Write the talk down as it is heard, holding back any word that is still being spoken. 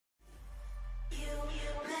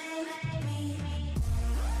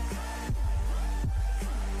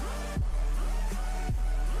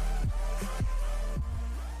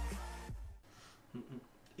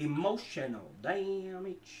emotional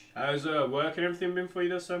damage. How's work and everything been for you,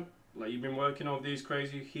 though, Sam? Like, you've been working over these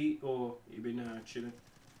crazy heat, or you've been chilling?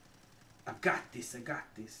 I got this. I got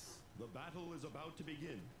this. The battle is about to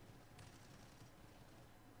begin.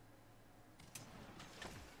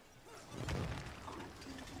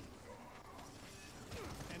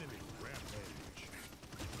 Enemy rampage.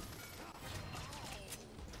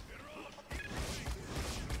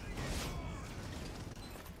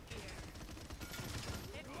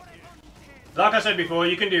 Like I said before,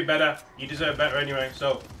 you can do better. You deserve better anyway.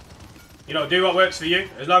 So, you know, do what works for you.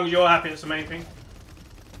 As long as you're happy, that's the main thing.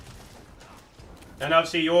 And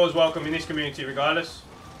obviously, you're always welcome in this community, regardless.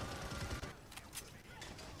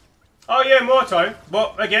 Oh yeah, more time.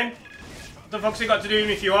 But again, what the fuck's it got to do with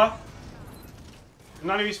me if you are?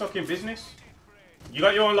 None of his fucking business. You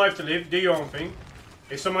got your own life to live. Do your own thing.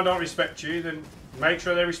 If someone don't respect you, then make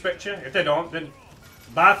sure they respect you. If they don't, then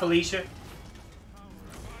bye, Felicia.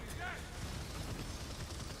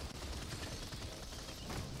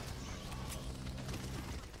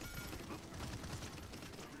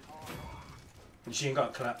 She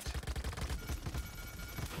got clapped.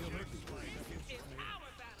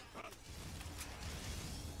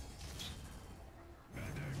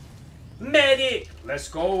 Medic! Let's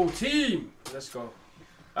go, team! Let's go.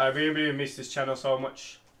 I really miss this channel so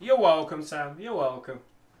much. You're welcome, Sam. You're welcome.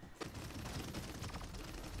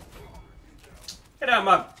 Get out,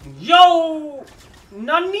 man. Yo!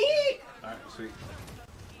 Nani? Alright, sweet.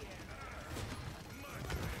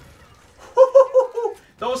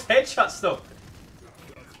 Those headshots, though.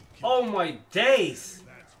 Oh my days!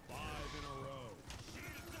 That's 5 in a row.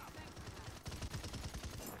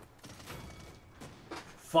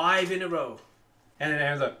 5 in a row. And then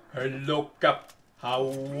I was like, hello, Cap.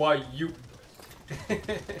 How are you?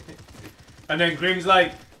 And then Grim's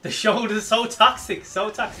like, the shoulder's so toxic,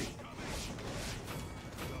 so toxic.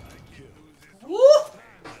 Woo!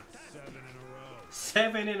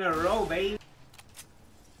 7 in a row, baby.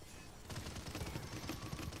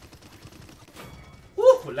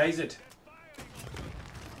 Lasered.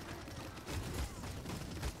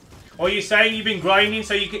 Or you saying you've been grinding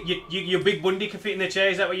so your big bundy can fit in the chair?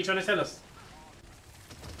 Is that what you're trying to tell us?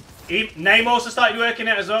 Namos has started working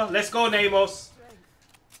out as well. Let's go, Namos.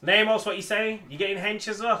 Namos, what you saying? You getting hench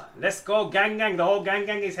as well? Let's go, gang. The whole gang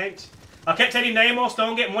is hench. I kept telling Namos,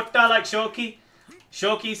 don't get mutta like Shoki.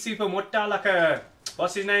 Shoki's super mutta like a,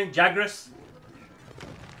 what's his name? Jagras.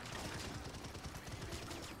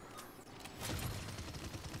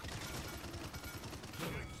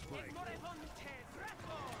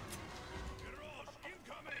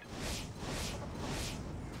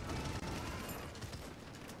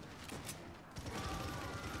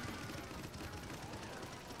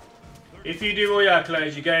 If you do all your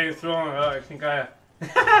accolades, you're getting thrown. Oh, I think I...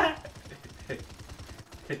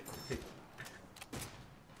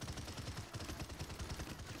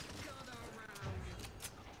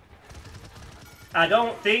 I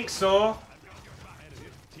don't think so.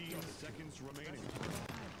 15 seconds remaining.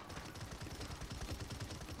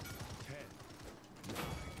 10, 9,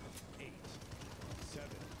 8, 7,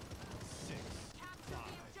 6, 5,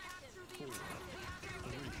 4,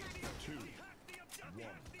 3, 2, 1.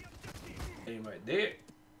 Aim right there.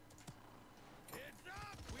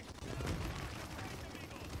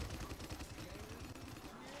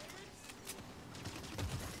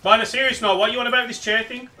 But on a serious note, what are you on about this chair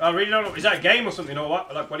thing? I really don't know. Is that a game or something or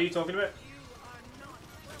what? Like, what are you talking about?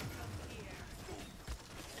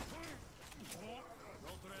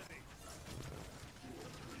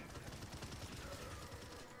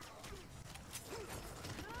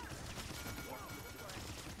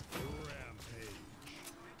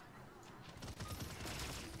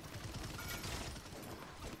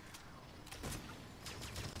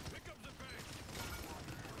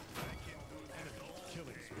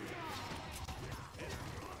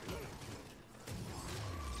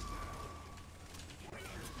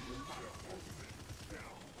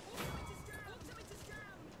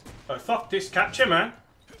 Oh, fuck this capture, man.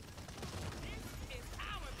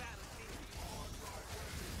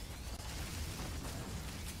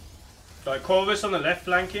 Like, Corvus on the left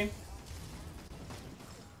flanking.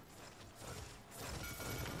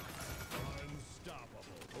 Unstoppable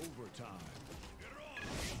overtime.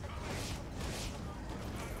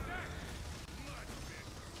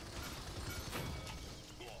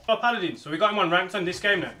 Oh, Paladins. So we got him on ranked on this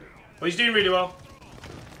game now. But he's doing really well.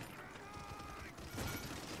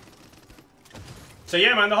 So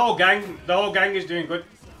yeah, man, the whole gang is doing good.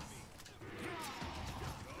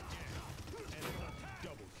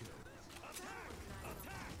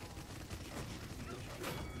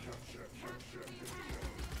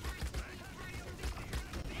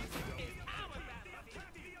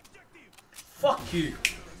 Fuck you.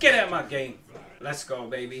 Get out of my game. Let's go,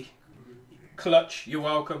 baby. Clutch. You're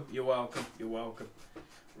welcome. You're welcome. You're welcome.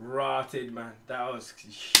 Rotted, man. That was,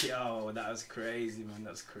 yo, that was crazy, man.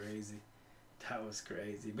 That's crazy. That was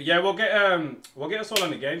crazy. But yeah, we'll get us all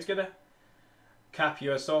on the game together. Cap,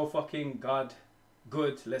 you're so fucking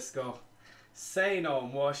good. Let's go. Say no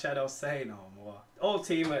more, Shadow. Say no more. All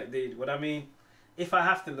teamwork, dude. What I mean, if I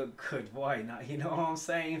have to look good, why not? You know what I'm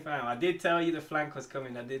saying, fam? I did tell you the flank was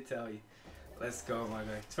coming. I did tell you. Let's go, my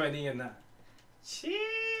guy. 20 and that.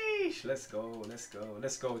 Sheesh. Let's go. Let's go.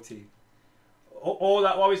 Let's go, team. All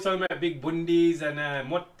that, what we talking about, big bundies and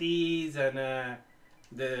mutties and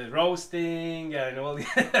the roasting and all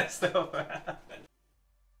the stuff.